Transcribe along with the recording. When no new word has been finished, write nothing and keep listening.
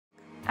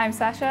I'm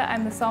Sacha,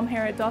 I'm the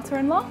sommelier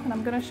daughter-in-law, and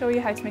I'm going to show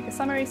you how to make a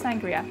summery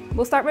sangria.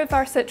 We'll start with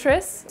our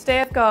citrus. Today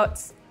I've got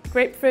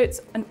grapefruit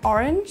and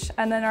orange,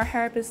 and then our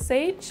herb is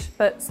sage,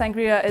 but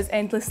sangria is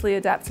endlessly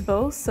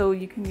adaptable, so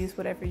you can use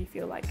whatever you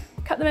feel like.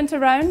 Cut them into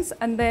rounds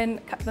and then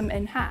cut them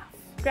in half.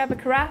 Grab a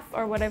carafe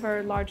or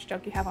whatever large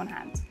jug you have on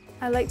hand.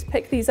 I like to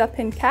pick these up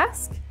in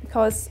cask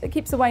because it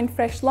keeps the wine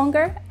fresh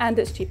longer and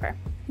it's cheaper.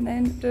 And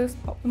then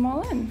just pop them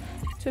all in.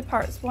 2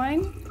 parts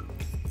wine,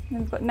 and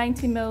then we've got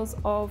 90 ml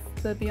of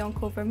the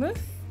Bianco vermouth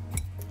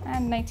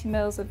and 90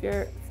 ml of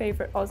your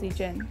favourite Aussie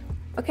gin.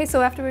 Okay,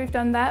 so after we've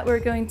done that, we're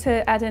going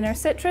to add in our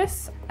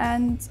citrus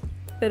and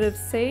a bit of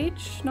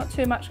sage. Not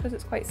too much because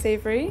it's quite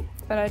savoury,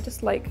 but I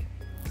just like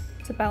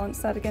to balance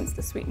that against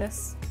the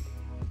sweetness.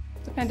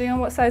 Depending on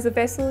what size of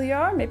vessel you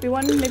are, maybe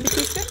 1, maybe 2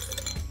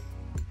 scoops.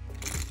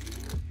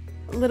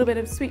 A little bit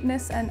of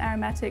sweetness and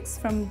aromatics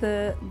from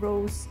the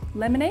rose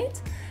lemonade,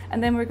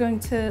 and then we're going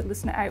to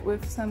loosen it out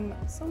with some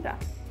soda.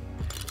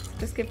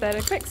 Just give that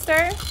a quick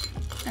stir,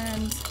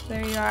 and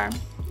there you are.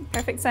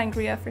 Perfect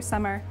sangria for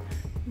summer.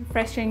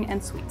 Refreshing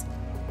and sweet.